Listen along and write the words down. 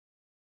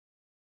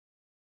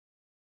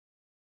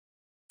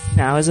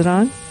Now is it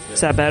on?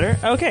 Is that better?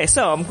 Okay,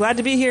 so I'm glad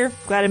to be here.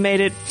 Glad I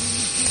made it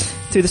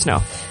through the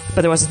snow.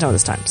 But there wasn't snow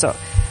this time. So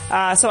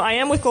I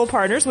am with Gold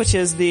Partners, which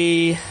is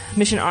the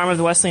mission arm of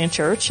the Wesleyan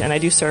Church, and I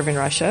do serve in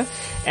Russia.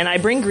 And I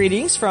bring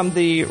greetings from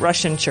the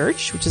Russian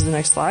church, which is the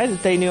next slide.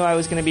 They knew I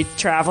was going to be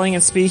traveling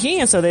and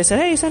speaking, and so they said,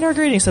 hey, send our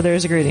greetings. So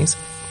there's the greetings.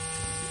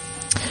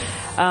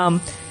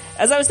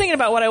 As I was thinking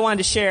about what I wanted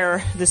to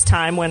share this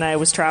time when I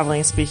was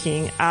traveling and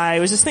speaking, I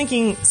was just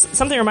thinking,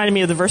 something reminded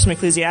me of the verse from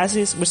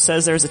Ecclesiastes, which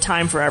says there's a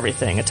time for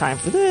everything, a time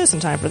for this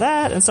and time for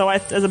that. And so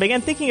as I began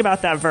thinking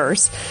about that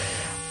verse,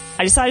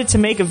 I decided to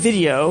make a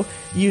video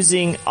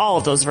using all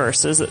of those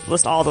verses that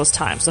list all those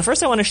times. So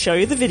first I want to show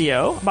you the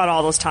video about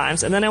all those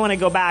times, and then I want to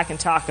go back and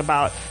talk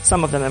about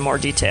some of them in more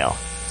detail.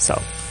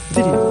 So,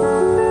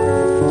 video.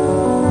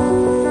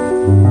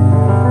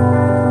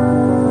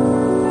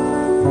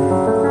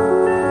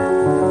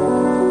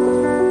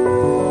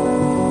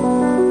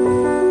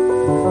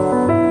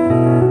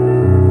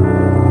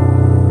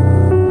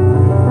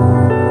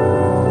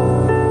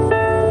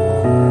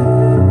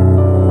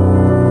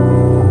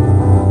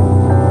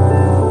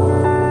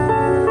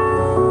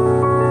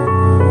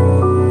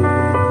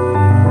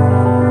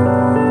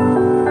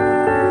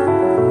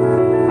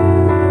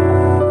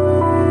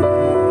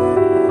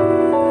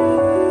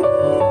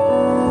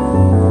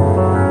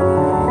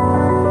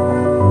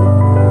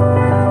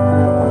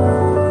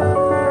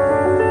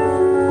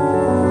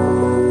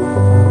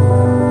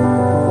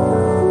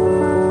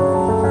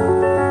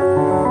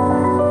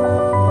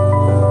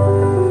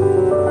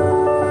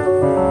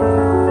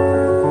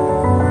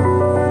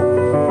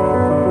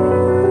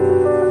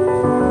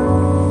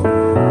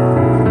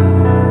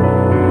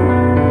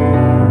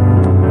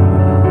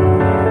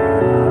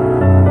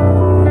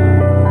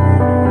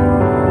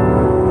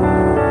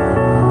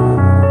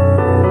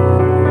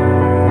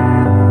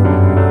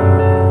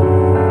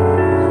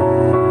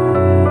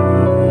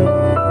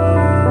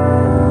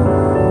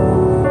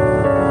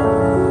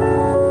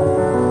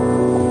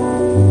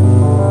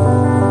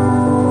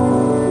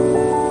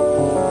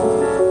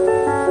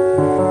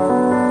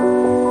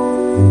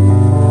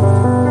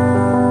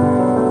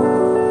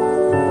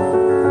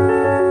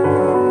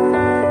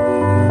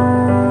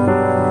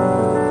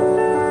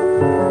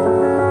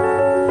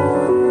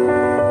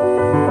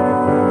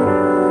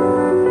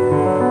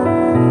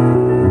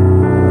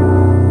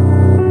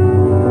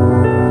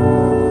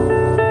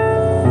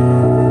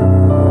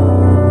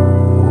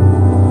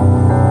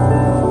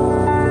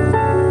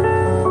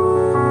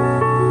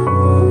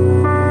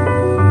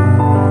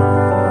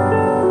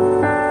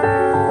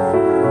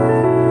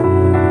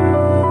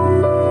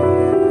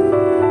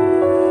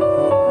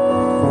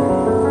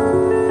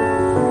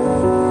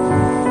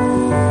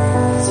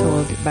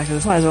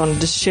 I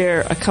wanted to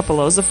share a couple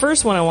of those. The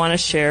first one I want to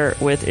share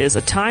with is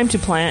a time to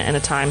plant and a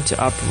time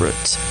to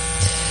uproot.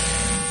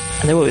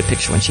 And there will be a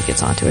picture when she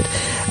gets onto it.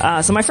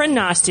 So my friend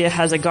Nastia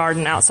has a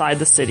garden outside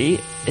the city.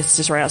 It's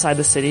just right outside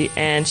the city.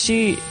 And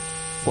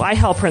I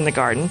help her in the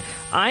garden.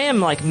 I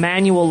am like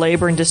manual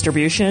labor and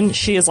distribution.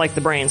 She is like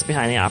the brains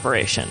behind the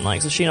operation.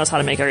 So she knows how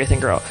to make everything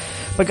grow.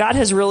 But God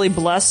has really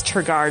blessed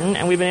her garden,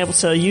 and we've been able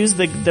to use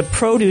the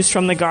produce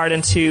from the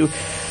garden to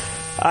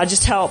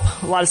just help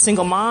a lot of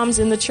single moms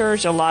in the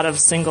church, a lot of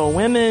single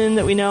women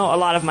that we know, a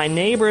lot of my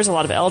neighbors, a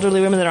lot of elderly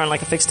women that are on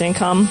like a fixed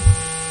income.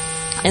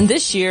 And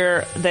this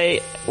year,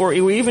 we were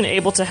even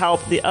able to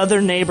help the other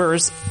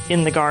neighbors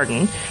in the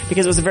garden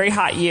because it was a very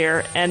hot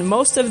year, and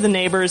most of the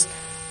neighbors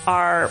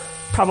are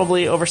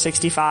probably over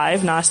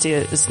 65.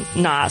 Nastia is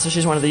not, so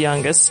she's one of the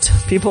youngest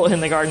people in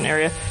the garden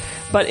area.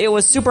 But it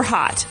was super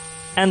hot.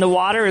 And the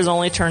water is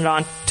only turned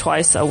on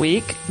twice a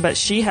week, but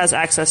she has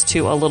access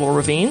to a little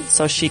ravine,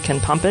 so she can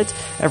pump it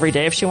every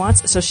day if she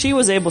wants. So she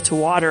was able to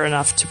water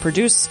enough to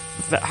produce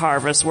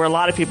harvest where a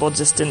lot of people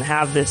just didn't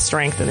have the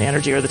strength and the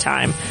energy or the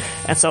time.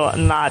 And so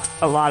not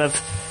a lot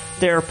of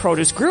their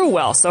produce grew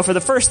well. So for the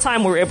first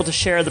time, we were able to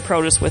share the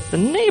produce with the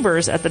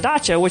neighbors at the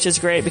dacha, which is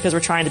great because we're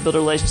trying to build a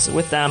relationship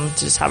with them to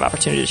just have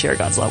opportunity to share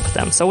God's love with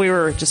them. So we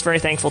were just very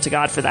thankful to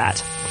God for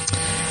that.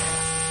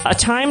 A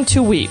time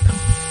to weep.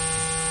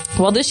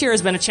 Well, this year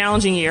has been a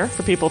challenging year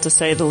for people, to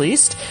say the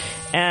least.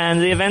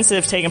 And the events that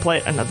have taken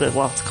place,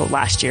 it's called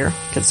last year,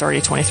 because it's already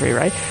 23,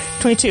 right?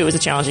 22 was a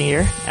challenging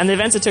year. And the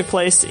events that took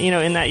place,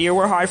 in that year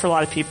were hard for a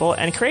lot of people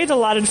and created a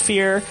lot of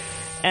fear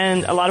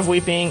and a lot of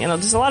weeping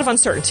and just a lot of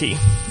uncertainty.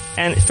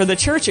 And for the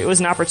church, it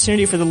was an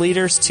opportunity for the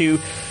leaders to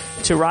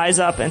rise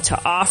up and to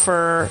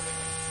offer,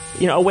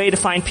 a way to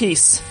find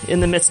peace in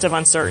the midst of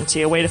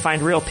uncertainty, a way to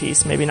find real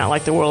peace, maybe not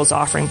like the world is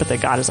offering, but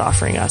that God is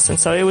offering us. And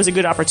so it was a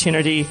good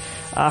opportunity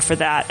for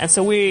that. And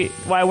so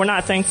while we're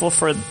not thankful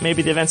for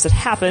maybe the events that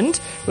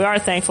happened, we are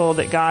thankful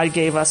that God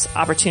gave us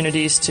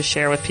opportunities to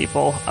share with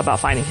people about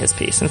finding His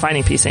peace and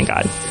finding peace in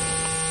God.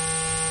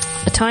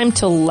 A time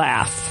to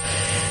laugh.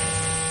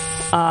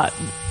 I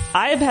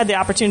have had the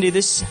opportunity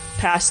this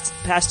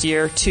past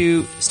year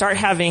to start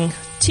having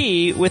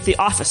tea with the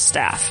office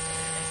staff.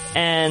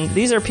 And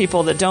these are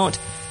people that don't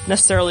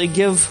necessarily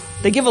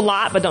they give a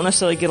lot, but don't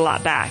necessarily get a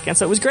lot back. And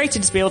so it was great to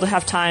just be able to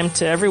have time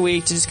to every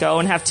week to just go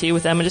and have tea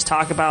with them and just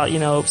talk about,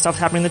 stuff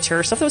happening in the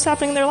church, stuff that was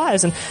happening in their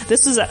lives. And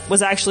this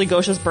was actually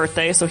Gosha's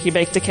birthday, so he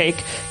baked a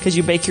cake, because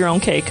you bake your own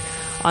cake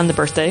on the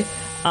birthday.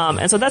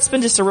 And so that's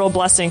been just a real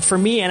blessing for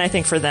me, and I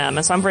think for them.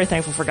 And so I'm very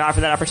thankful for God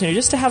for that opportunity,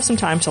 just to have some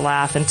time to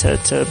laugh and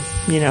to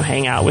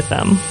hang out with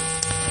them.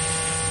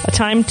 A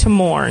time to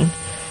mourn.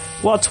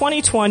 Well,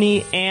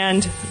 2020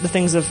 and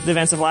the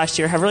events of last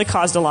year have really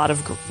caused a lot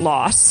of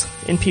loss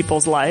in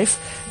people's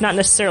life. Not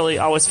necessarily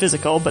always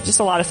physical, but just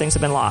a lot of things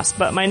have been lost.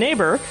 But my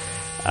neighbor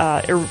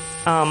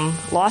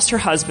lost her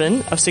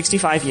husband of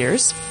 65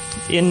 years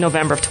in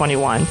November of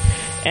 21.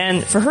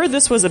 And for her,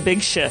 this was a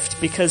big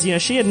shift because,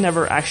 she had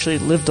never actually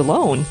lived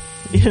alone.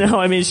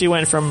 She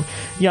went from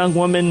young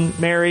woman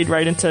married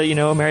right into,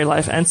 a married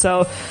life. And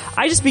so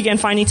I just began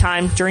finding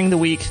time during the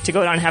week to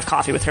go down and have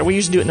coffee with her. We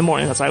usually do it in the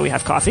morning. That's why we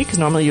have coffee, because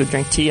normally you would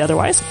drink tea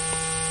otherwise.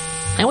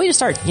 And we just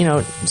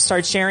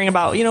start sharing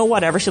about,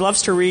 whatever. She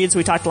loves to read, so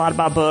we talked a lot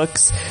about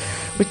books.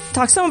 We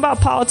talked some about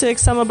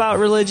politics, some about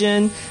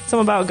religion, some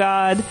about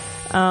God,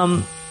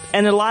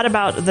 and a lot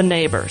about the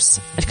neighbors,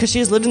 because she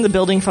has lived in the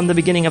building from the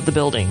beginning of the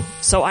building.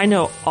 So I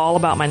know all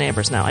about my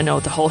neighbors now. I know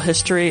the whole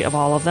history of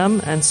all of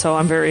them, and so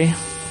I'm very,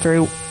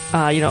 very,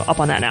 up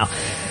on that now.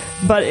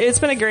 But it's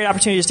been a great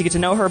opportunity just to get to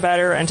know her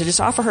better and to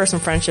just offer her some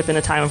friendship in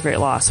a time of great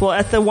loss. Well,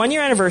 at the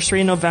 1-year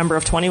anniversary in November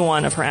of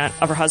 21 of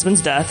her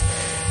husband's death,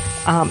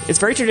 it's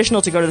very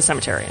traditional to go to the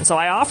cemetery. And so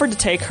I offered to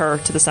take her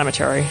to the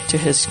cemetery, to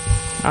his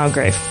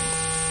grave.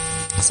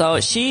 So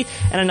she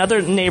and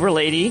another neighbor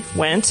lady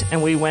went,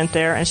 and we went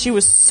there, and she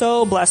was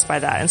so blessed by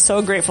that and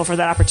so grateful for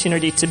that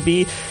opportunity to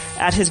be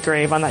at his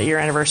grave on that year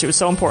anniversary. It was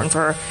so important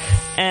for her,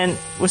 and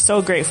was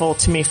so grateful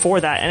to me for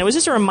that. And it was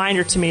just a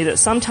reminder to me that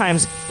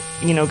sometimes,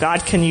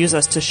 God can use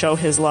us to show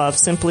his love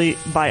simply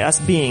by us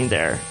being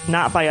there,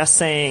 not by us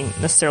saying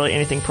necessarily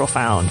anything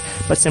profound,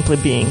 but simply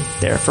being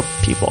there for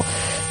people.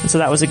 And so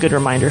that was a good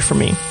reminder for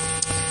me.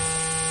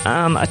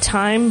 A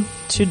time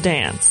to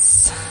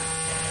dance.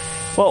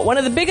 Well, one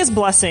of the biggest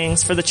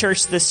blessings for the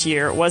church this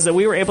year was that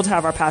we were able to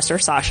have our pastor,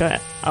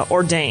 Sasha,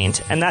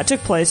 ordained. And that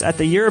took place at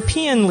the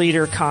European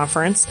Leader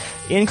Conference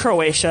in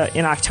Croatia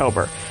in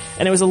October.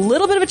 And it was a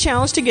little bit of a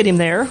challenge to get him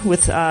there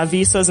with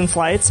visas and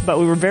flights, but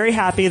we were very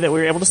happy that we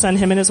were able to send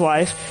him and his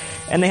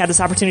wife, and they had this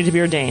opportunity to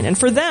be ordained. And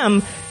for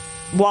them,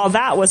 while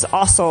that was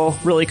also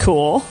really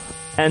cool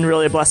and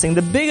really a blessing,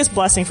 the biggest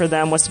blessing for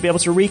them was to be able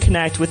to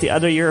reconnect with the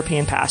other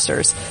European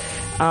pastors.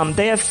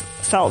 They have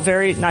felt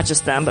not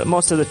just them, but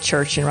most of the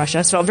church in Russia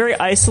has felt very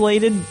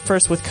isolated,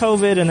 first with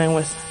COVID and then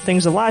with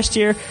things of last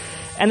year,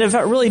 and have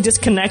felt really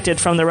disconnected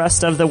from the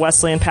rest of the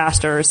Wesleyan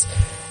pastors.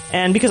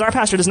 And because our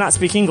pastor does not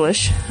speak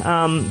English,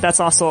 that's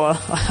also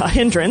a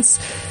hindrance.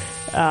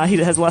 He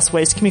has less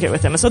ways to communicate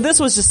with them. And so this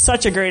was just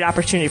such a great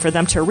opportunity for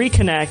them to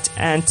reconnect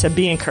and to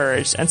be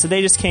encouraged. And so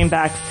they just came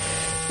back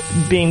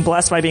being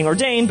blessed by being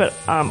ordained, but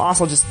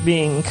also just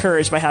being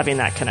encouraged by having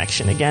that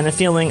connection again and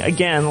feeling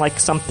again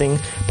like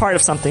part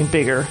of something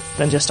bigger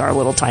than just our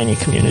little tiny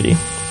community.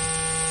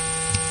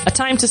 A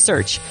time to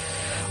search.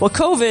 Well,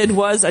 COVID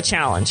was a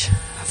challenge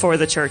for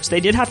the church.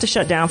 They did have to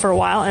shut down for a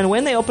while, and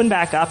when they opened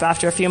back up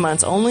after a few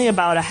months, only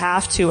about a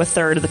half to a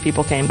third of the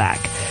people came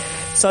back.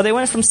 So they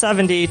went from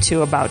 70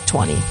 to about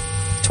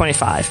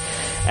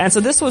 25. And so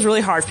this was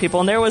really hard for people,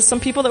 and there was some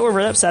people that were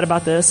really upset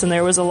about this, and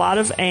there was a lot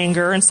of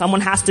anger, and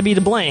someone has to be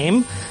to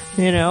blame,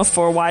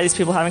 for why these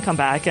people haven't come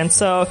back. And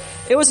so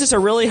it was just a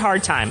really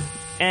hard time.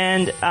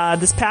 And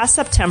this past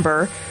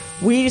September,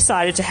 we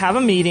decided to have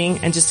a meeting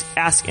and just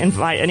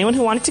invite anyone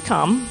who wanted to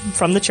come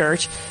from the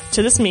church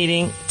to this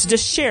meeting to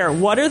just share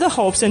what are the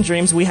hopes and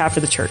dreams we have for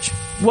the church.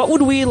 What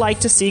would we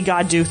like to see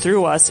God do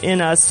through us in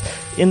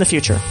the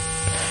future?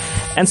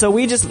 And so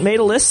we just made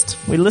a list.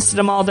 We listed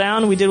them all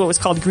down. We did what was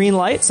called green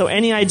light. So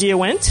any idea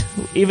went,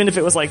 even if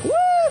it was like, woo,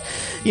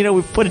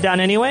 we put it down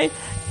anyway.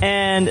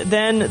 And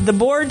then the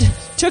board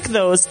took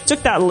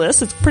that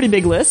list. It's a pretty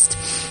big list.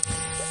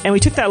 And we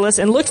took that list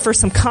and looked for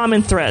some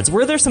common threads.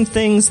 Were there some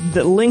things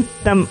that linked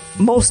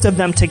most of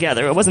them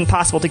together? It wasn't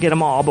possible to get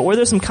them all, but were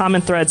there some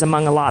common threads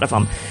among a lot of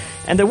them?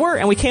 And there were,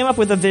 and we came up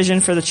with a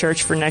vision for the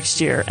church for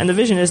next year. And the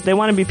vision is they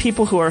want to be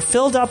people who are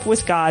filled up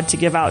with God to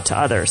give out to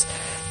others.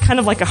 Kind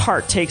of like a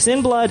heart takes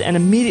in blood and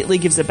immediately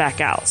gives it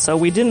back out. So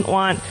we didn't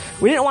want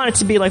it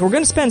to be like, we're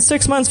going to spend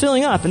 6 months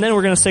filling up and then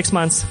we're going to 6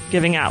 months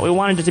giving out. We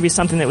wanted it to be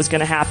something that was going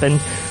to happen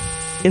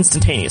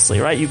instantaneously,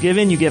 right? You give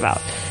in, you give out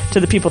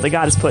to the people that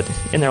God has put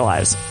in their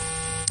lives.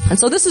 And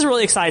so this is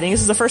really exciting.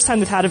 This is the first time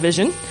they've had a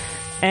vision.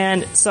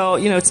 And so,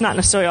 it's not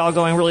necessarily all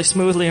going really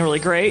smoothly and really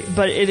great,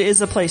 but it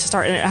is a place to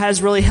start. And it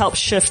has really helped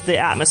shift the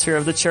atmosphere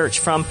of the church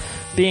from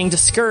being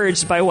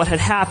discouraged by what had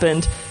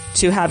happened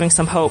to having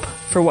some hope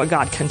for what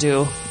God can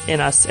do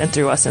in us and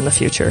through us in the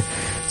future.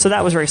 So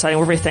that was very exciting.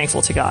 We're very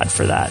thankful to God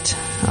for that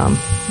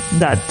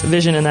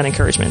vision and that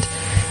encouragement.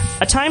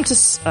 That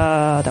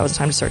was a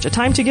time to search. A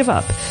time to give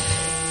up.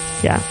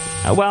 Yeah.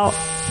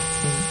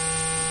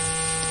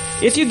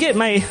 If you get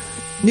my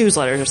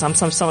newsletters,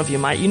 or some of you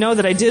might, you know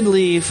that I did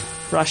leave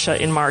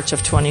Russia in March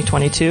of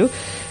 2022.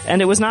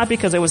 And it was not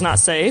because I was not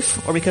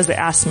safe or because they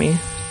asked me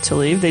to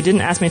leave. They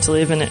didn't ask me to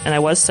leave, and I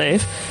was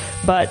safe.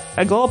 But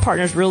Global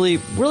Partners really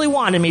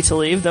wanted me to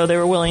leave, though they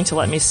were willing to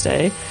let me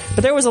stay.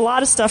 But there was a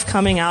lot of stuff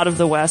coming out of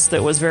the West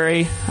that was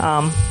very,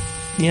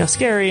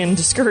 scary and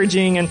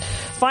discouraging. And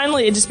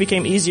finally, it just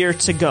became easier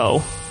to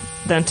go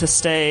than to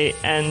stay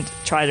and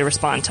try to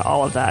respond to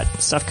all of that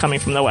stuff coming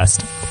from the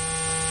West.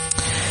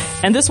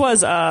 And this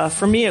was,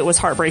 for me, it was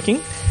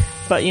heartbreaking.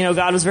 But,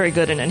 God was very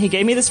good in it. And he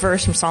gave me this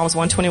verse from Psalms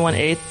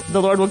 121:8.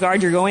 The Lord will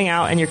guard your going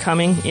out and your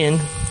coming in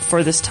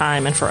for this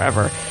time and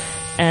forever.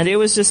 And it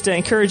was just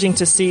encouraging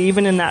to see,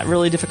 even in that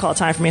really difficult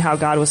time for me, how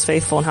God was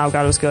faithful and how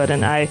God was good.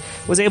 And I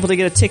was able to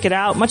get a ticket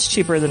out much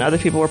cheaper than other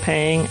people were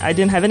paying. I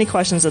didn't have any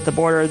questions at the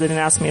border. They didn't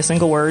ask me a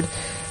single word.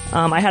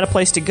 I had a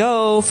place to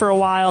go for a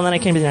while, and then I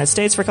came to the United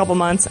States for a couple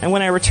months. And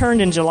when I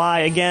returned in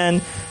July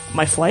again,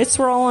 my flights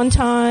were all on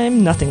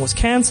time. Nothing was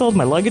canceled.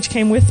 My luggage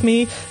came with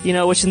me,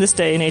 which in this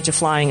day and age of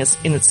flying is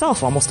in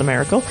itself almost a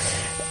miracle.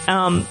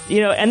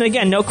 And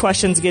again, no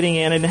questions getting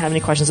in. I didn't have any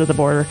questions at the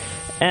border.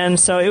 And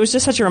so it was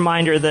just such a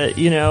reminder that,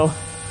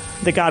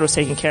 that God was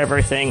taking care of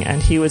everything,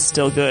 and he was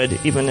still good,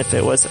 even if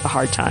it was a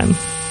hard time.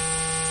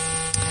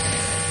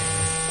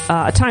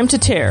 A time to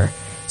tear.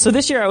 So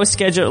last year I was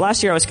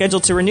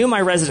scheduled to renew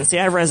my residency.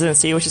 I have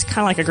residency, which is kind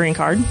of like a green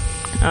card.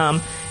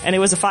 And it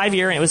was a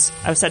 5-year, and I was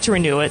set to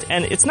renew it.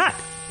 And it's not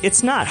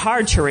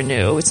hard to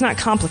renew. It's not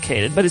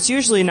complicated, but it's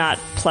usually not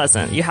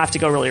pleasant. You have to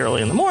go really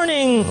early in the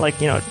morning,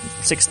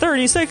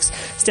 6:30, 6,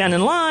 stand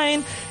in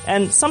line.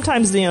 And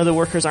sometimes, the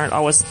workers aren't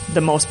always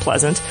the most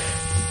pleasant.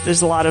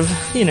 There's a lot of,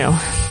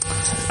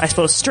 I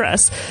suppose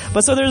stress.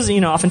 But so there's,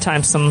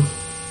 oftentimes some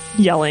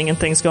yelling and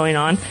things going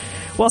on.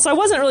 Well, so I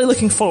wasn't really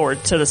looking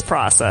forward to this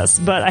process,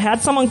 but I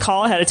had someone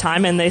call ahead of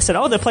time and they said,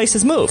 oh, the place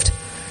has moved.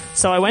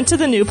 So I went to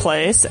the new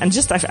place and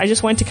I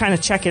just went to kind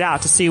of check it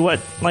out to see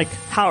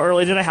how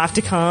early did I have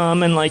to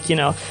come and was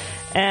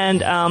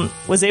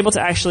able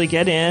to actually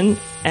get in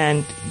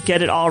and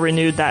get it all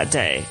renewed that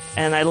day.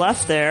 And I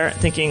left there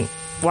thinking,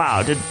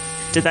 wow, did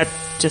that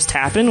just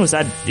happen? Is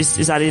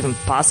that even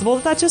possible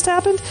that just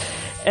happened?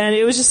 And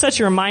it was just such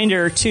a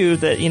reminder too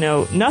that,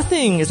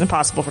 nothing is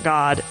impossible for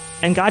God,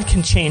 and God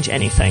can change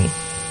anything.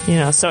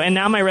 And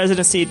now my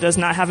residency does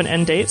not have an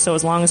end date, so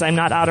as long as I'm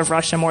not out of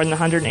Russia more than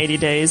 180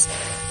 days,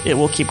 it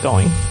will keep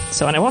going.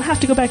 And I won't have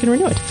to go back and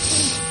renew it.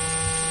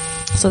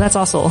 So that's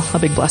also a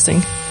big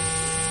blessing.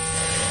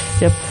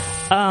 Yep.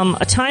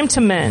 A time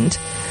to mend.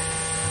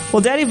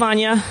 Well, Daddy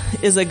Vanya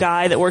is a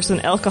guy that works in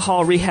an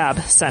alcohol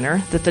rehab center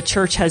that the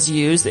church has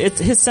used.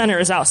 His center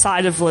is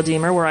outside of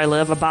Vladimir, where I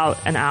live, about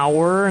an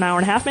hour and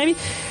a half maybe.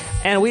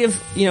 And we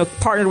have,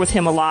 partnered with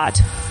him a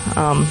lot,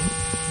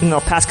 in the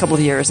past couple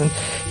of years. And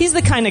he's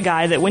the kind of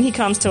guy that when he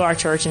comes to our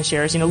church and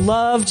shares,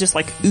 love just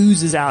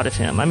oozes out of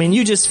him. I mean,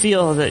 you just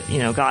feel that,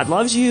 God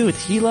loves you,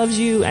 he loves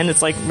you, and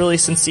it's really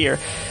sincere.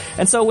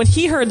 And so when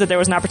he heard that there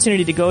was an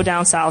opportunity to go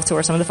down south to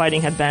where some of the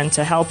fighting had been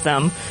to help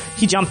them,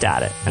 he jumped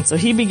at it. And so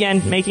he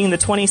began making the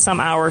 20-some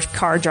hour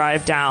car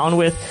drive down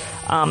with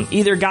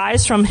either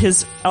guys from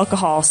his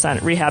alcohol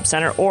rehab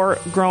center or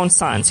grown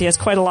sons. He has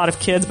quite a lot of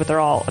kids, but they're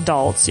all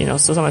adults, so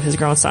some of his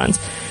grown sons.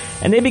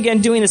 And they began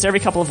doing this every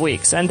couple of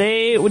weeks. And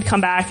they would come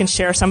back and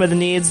share some of the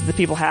needs the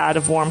people had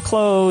of warm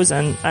clothes,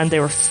 and they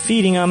were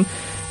feeding them.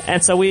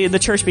 And so the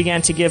church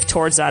began to give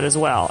towards that as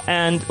well.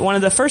 And one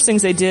of the first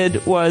things they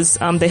did was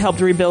they helped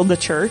rebuild the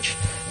church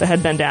that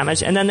had been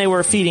damaged. And then they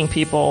were feeding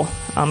people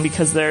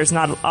because there's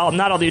not all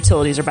the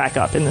utilities are back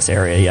up in this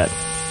area yet.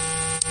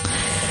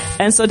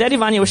 And so Daddy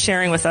Vanya was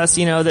sharing with us,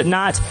 that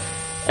not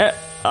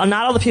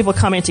all the people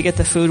coming to get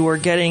the food were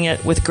getting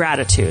it with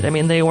gratitude. I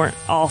mean, they weren't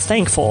all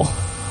thankful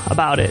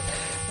about it.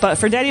 But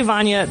for Daddy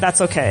Vanya,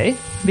 that's okay,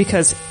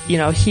 because,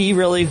 he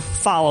really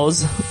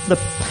follows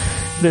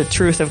the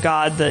truth of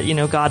God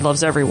that, God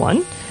loves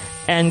everyone.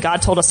 And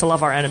God told us to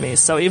love our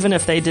enemies. So even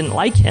if they didn't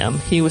like him,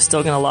 he was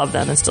still going to love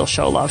them and still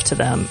show love to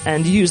them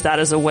and use that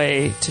as a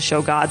way to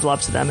show God's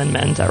love to them and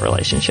mend that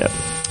relationship.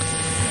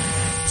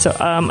 So,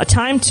 a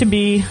time to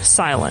be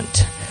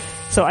silent.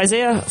 So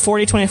Isaiah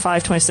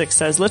 40:25-26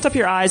 says, lift up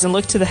your eyes and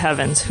look to the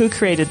heavens. Who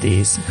created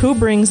these? Who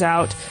brings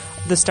out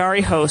the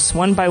starry hosts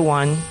one by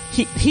one?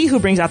 He who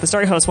brings out the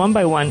starry hosts one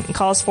by one and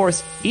calls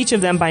forth each of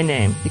them by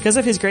name. Because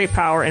of his great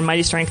power and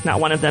mighty strength, not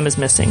one of them is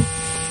missing.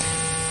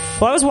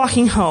 Well, I was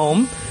walking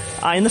home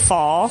in the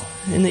fall,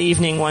 in the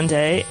evening one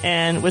day,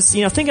 and was,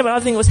 thinking about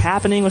everything that was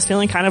happening, was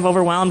feeling kind of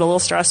overwhelmed, a little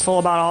stressful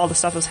about all the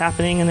stuff that's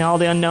happening and all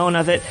the unknown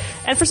of it.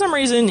 And for some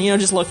reason,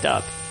 just looked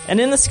up. And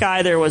in the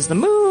sky, there was the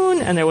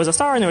moon, and there was a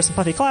star, and there were some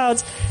puffy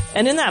clouds.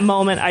 And in that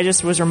moment, I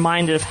just was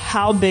reminded of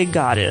how big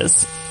God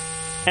is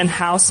and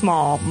how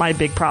small my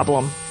big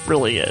problem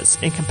really is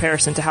in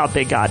comparison to how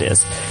big God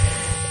is.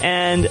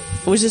 And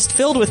was just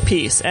filled with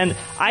peace. And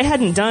I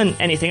hadn't done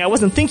anything. I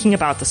wasn't thinking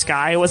about the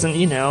sky. I wasn't,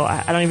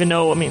 I don't even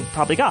know,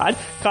 probably God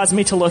caused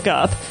me to look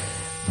up.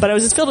 But I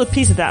was just filled with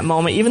peace at that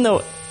moment, even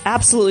though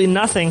absolutely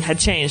nothing had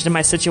changed in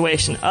my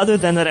situation other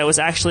than that I was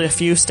actually a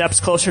few steps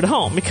closer to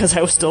home because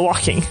I was still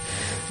walking.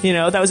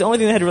 That was the only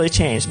thing that had really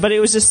changed. But it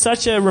was just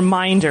such a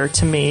reminder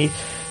to me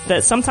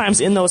that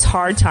sometimes in those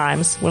hard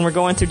times when we're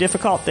going through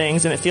difficult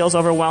things and it feels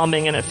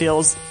overwhelming and it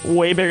feels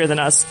way bigger than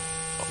us,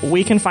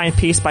 we can find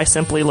peace by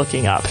simply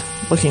looking up,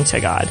 looking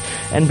to God,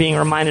 and being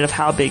reminded of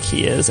how big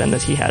He is and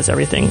that He has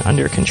everything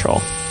under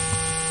control.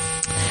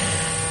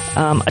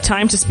 A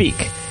time to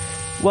speak.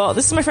 Well,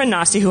 this is my friend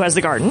Nasti who has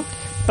the garden,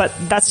 but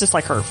that's just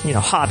like her,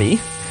 hobby.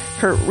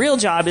 Her real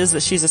job is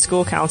that she's a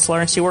school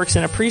counselor and she works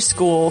in a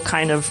preschool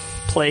kind of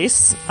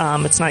place.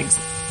 It's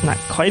not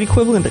quite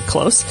equivalent, but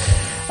close.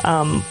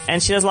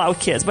 And she does a lot with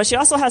kids, but she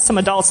also has some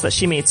adults that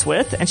she meets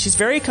with, and she's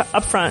very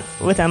upfront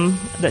with them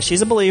that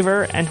she's a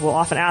believer and will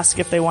often ask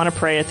if they want to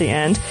pray at the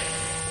end.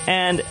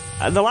 And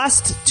the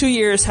last 2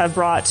 years have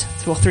brought,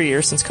 3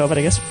 years since COVID,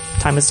 I guess,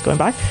 time is going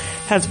by,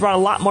 has brought a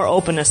lot more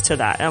openness to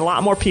that, and a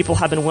lot more people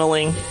have been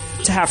willing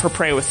to have her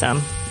pray with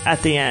them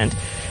at the end.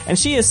 And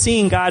she is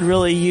seeing God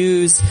really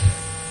use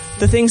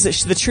the things that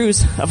the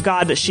truths of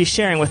God that she's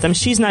sharing with them.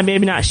 She's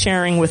maybe not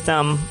sharing with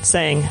them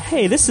saying,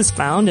 hey, this is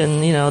found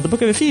in, the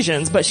book of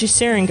Ephesians, but she's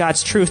sharing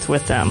God's truth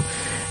with them.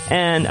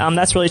 And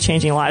that's really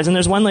changing lives. And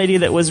there's one lady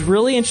that was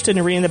really interested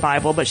in reading the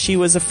Bible, but she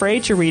was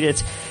afraid to read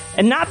it.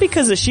 And not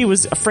because she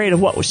was afraid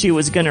of what she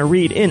was going to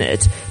read in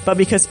it, but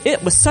because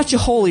it was such a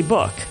holy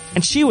book.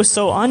 And she was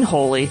so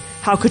unholy,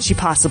 how could she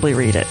possibly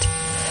read it?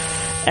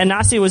 And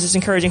Nastia was just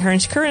encouraging her,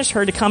 and she encouraged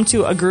her to come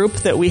to a group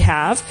that we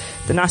have,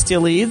 that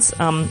Nastia leads.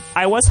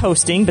 I was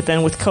hosting, but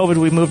then with COVID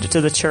we moved it to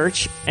the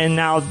church, and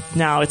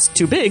now it's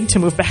too big to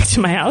move back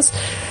to my house.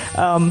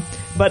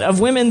 But of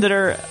women that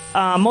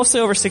are mostly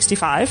over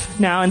 65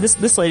 now, and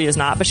this lady is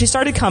not, but she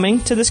started coming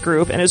to this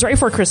group, and it was right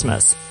before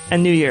Christmas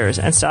and New Year's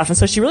and stuff, and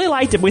so she really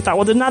liked it. We thought,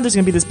 well, now there's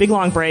going to be this big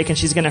long break, and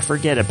she's going to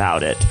forget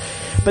about it.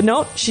 But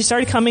no, she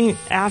started coming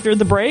after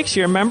the break.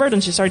 She remembered,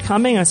 and she started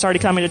coming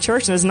to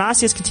church. And as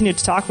Nasi has continued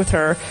to talk with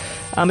her,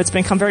 it's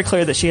become very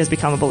clear that she has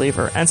become a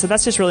believer. And so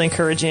that's just really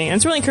encouraging. And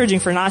it's really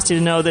encouraging for Nasi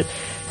to know that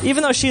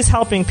even though she's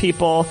helping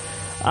people,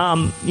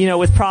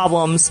 with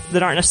problems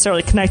that aren't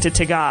necessarily connected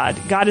to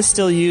God, God is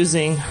still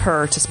using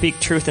her to speak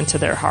truth into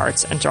their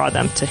hearts and draw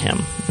them to Him.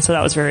 And so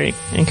that was very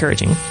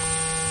encouraging.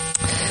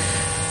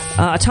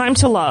 A time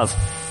to love.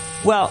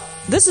 Well,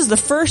 this is the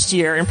first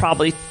year in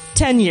probably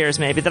 10 years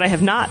maybe that I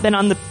have not been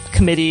on the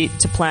committee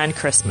to plan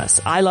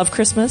Christmas. I love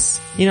Christmas,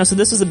 so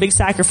this was a big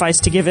sacrifice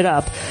to give it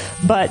up,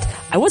 but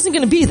I wasn't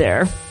going to be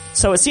there,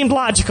 so it seemed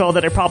logical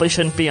that I probably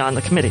shouldn't be on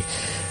the committee.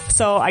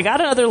 So I got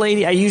another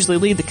lady. I usually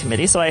lead the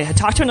committee. So I had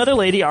talked to another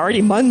lady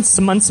already months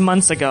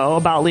ago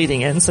about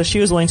leading it. And so she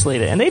was willing to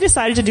lead it. And they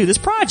decided to do this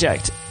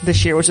project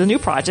this year, which is a new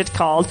project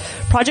called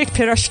Project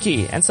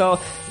Pirashki. And so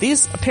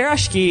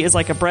pirashki is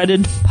like a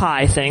breaded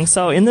pie thing.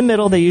 So in the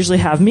middle, they usually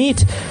have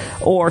meat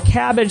or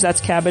cabbage.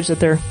 That's cabbage that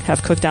they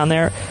have cooked down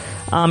there.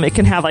 It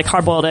can have like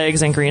hard-boiled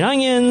eggs and green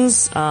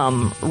onions,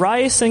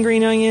 rice and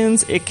green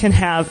onions.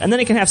 And then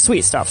it can have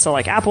sweet stuff. So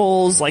like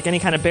apples, like any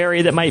kind of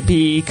berry that might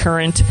be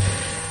current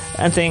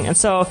and thing. And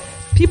so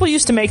people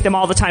used to make them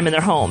all the time in their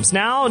homes.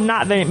 Now,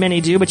 not very many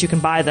do, but you can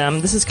buy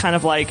them. This is kind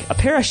of like a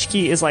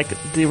pirashki is like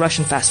the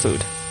Russian fast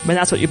food. I mean,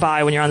 that's what you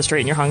buy when you're on the street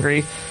and you're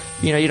hungry.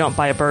 You don't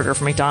buy a burger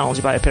from McDonald's,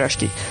 you buy a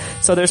pirashki.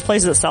 So there's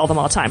places that sell them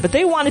all the time. But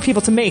they wanted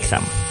people to make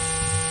them.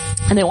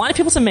 And they wanted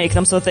people to make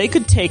them so that they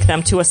could take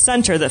them to a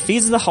center that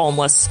feeds the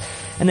homeless,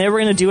 and they were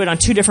going to do it on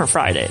 2 different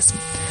Fridays.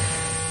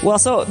 Well,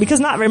 so because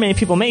not very many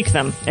people make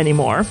them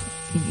anymore,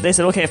 they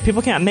said, okay, if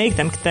people can't make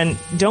them, then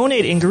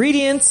donate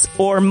ingredients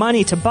or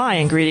money to buy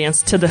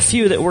ingredients to the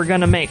few that were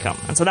going to make them.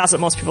 And so that's what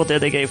most people did.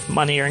 They gave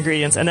money or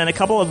ingredients. And then a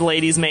couple of the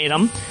ladies made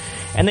them,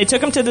 and they took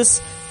them to this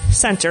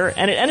center,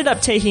 and it ended up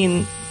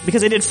taking,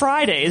 because they did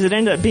Fridays, it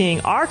ended up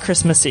being our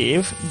Christmas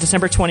Eve,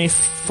 December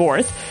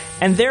 24th,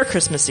 and their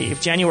Christmas Eve,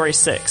 January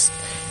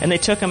 6th. And they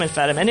took them and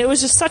fed them. And it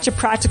was just such a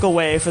practical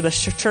way for the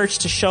church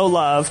to show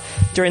love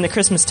during the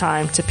Christmas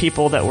time to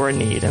people that were in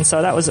need. And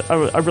so that was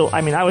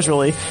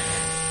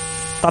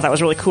thought that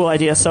was a really cool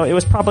idea. So it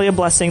was probably a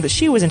blessing that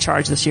she was in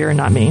charge this year and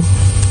not me.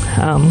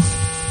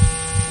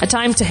 A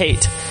time to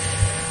hate.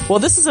 Well,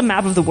 this is a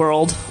map of the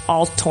world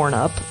all torn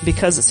up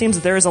because it seems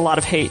that there is a lot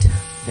of hate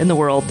in the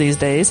world these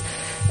days.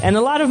 And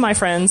a lot of my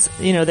friends,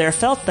 they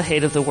felt the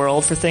hate of the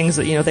world for things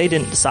that, they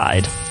didn't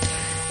decide.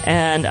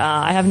 And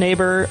I have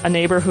a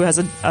neighbor who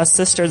has a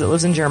sister that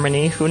lives in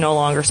Germany who no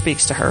longer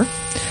speaks to her.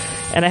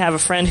 And I have a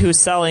friend who's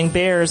selling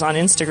bears on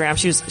Instagram.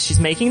 She's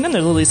making them.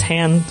 They're Lily's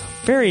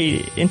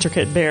very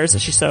intricate bears that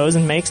she sews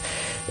and makes.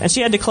 And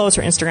she had to close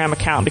her Instagram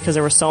account because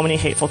there were so many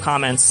hateful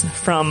comments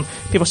from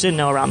people she didn't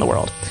know around the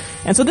world.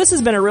 And so this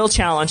has been a real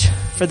challenge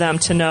for them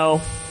to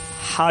know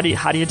how do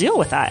you deal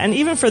with that? And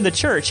even for the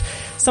church,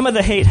 some of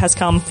the hate has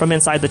come from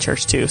inside the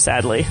church too,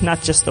 sadly,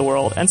 not just the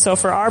world. And so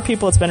for our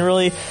people, it's been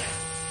really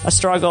a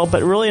struggle,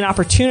 but really an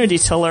opportunity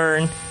to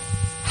learn,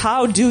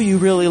 how do you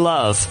really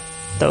love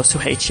those who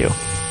hate you?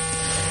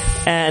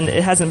 And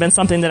it hasn't been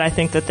something that I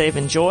think that they've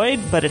enjoyed,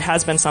 but it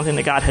has been something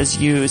that God has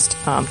used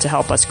to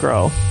help us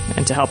grow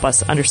and to help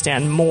us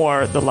understand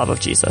more the love of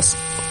Jesus.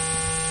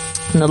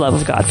 and the love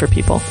of God for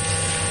people.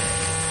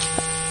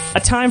 A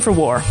time for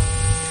war.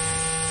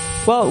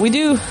 Well,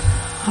 we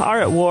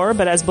are at war,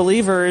 but as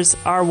believers,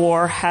 our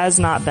war has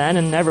not been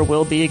and never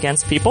will be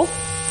against people.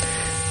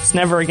 It's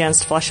never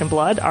against flesh and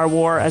blood. Our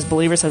war as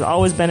believers has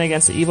always been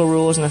against the evil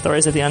rulers and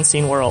authorities of the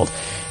unseen world.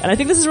 And I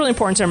think this is really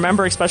important to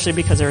remember, especially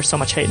because there is so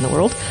much hate in the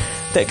world.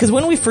 Because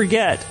when we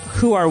forget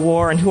who our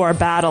war and who our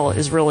battle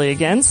is really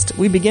against,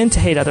 we begin to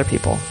hate other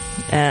people.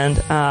 And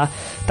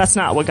that's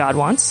not what God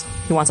wants.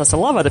 He wants us to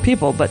love other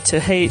people, but to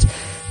hate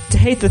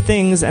the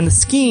things and the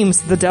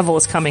schemes the devil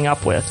is coming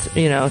up with,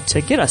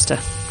 to get us to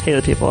hate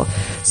other people.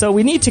 So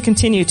we need to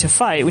continue to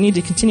fight. We need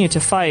to continue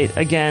to fight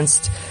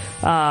against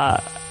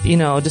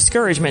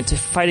discouragement, to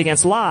fight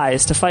against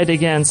lies, to fight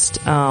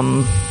against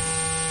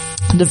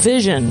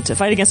division, to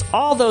fight against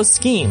all those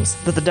schemes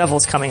that the devil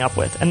is coming up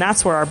with. And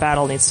that's where our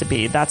battle needs to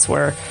be. That's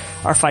where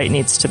our fight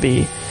needs to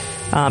be.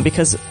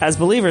 Because as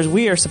believers,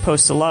 we are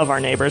supposed to love our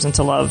neighbors and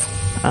to love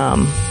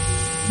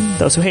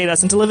those who hate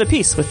us and to live at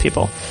peace with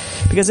people.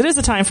 Because it is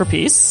a time for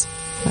peace.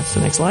 That's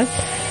the next slide.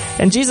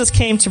 And Jesus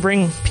came to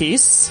bring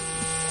peace.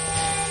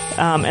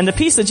 And the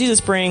peace that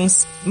Jesus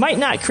brings might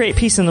not create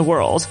peace in the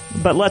world,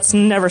 but let's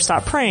never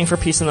stop praying for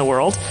peace in the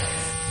world.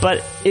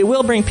 But it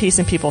will bring peace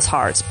in people's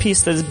hearts,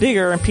 peace that is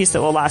bigger and peace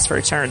that will last for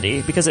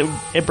eternity, because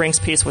it brings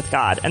peace with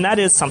God. And that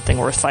is something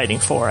worth fighting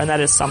for, and that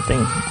is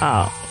something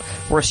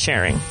worth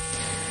sharing.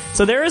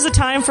 So there is a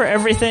time for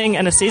everything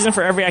and a season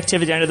for every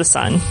activity under the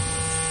sun.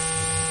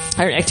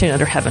 Or activity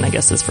under heaven, I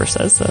guess this verse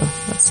says. So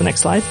that's the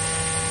next slide.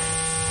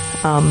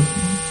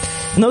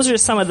 And those are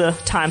just some of the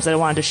times that I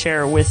wanted to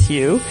share with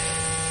you.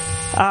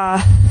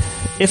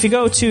 If you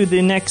go to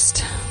the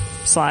next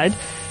slide,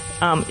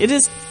 it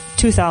is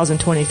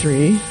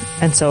 2023,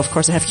 and so of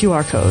course I have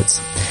QR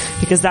codes,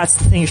 because that's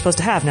the thing you're supposed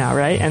to have now,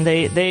 right? And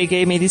they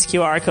gave me these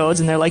QR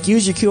codes, and they're like,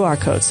 use your QR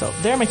codes. So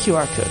they're my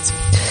QR codes.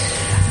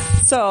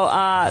 So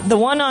the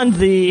one on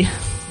it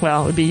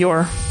would be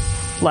your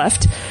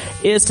left,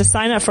 is to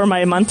sign up for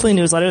my monthly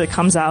newsletter that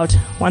comes out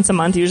once a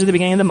month, usually the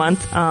beginning of the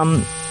month.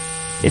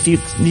 If you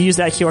use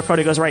that QR code,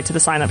 it goes right to the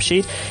sign-up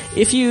sheet.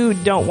 If you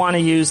don't want to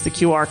use the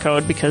QR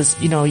code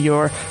because,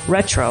 you're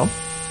retro,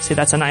 see,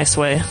 that's a nice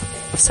way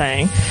of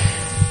saying,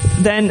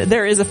 then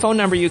there is a phone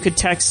number you could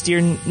text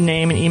your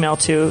name and email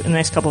to in the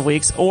next couple of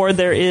weeks, or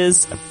there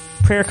is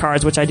prayer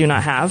cards, which I do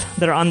not have,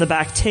 that are on the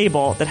back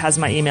table that has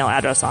my email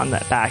address on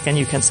that back, and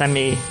you can send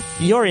me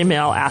your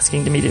email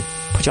asking me to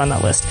put you on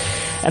that list.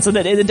 And so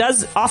that it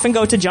does often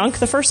go to junk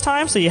the first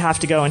time, so you have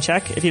to go and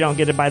check if you don't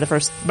get it by the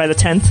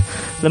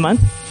 10th of the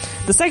month.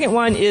 The second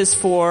one is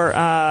for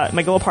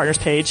my Global Partners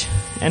page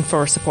and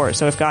for support.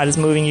 So if God is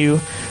moving you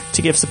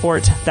to give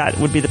support, that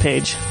would be the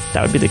page.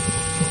 That would be the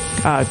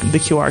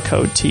QR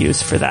code to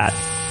use for that.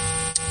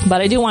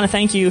 But I do want to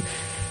thank you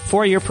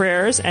for your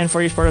prayers and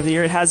for your support of the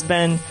year.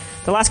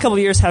 The last couple of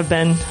years have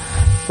been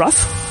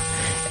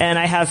rough, and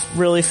I have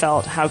really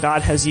felt how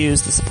God has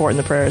used the support and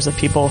the prayers of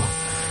people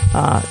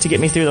to get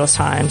me through those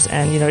times.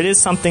 And, it is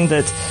something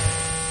that,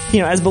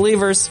 as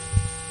believers,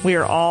 we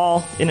are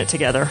all in it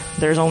together.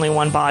 There's only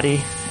one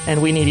body,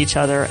 and we need each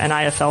other, and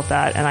I have felt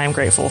that, and I am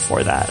grateful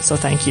for that. So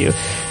thank you.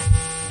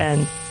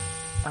 And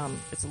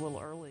it's a little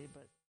early.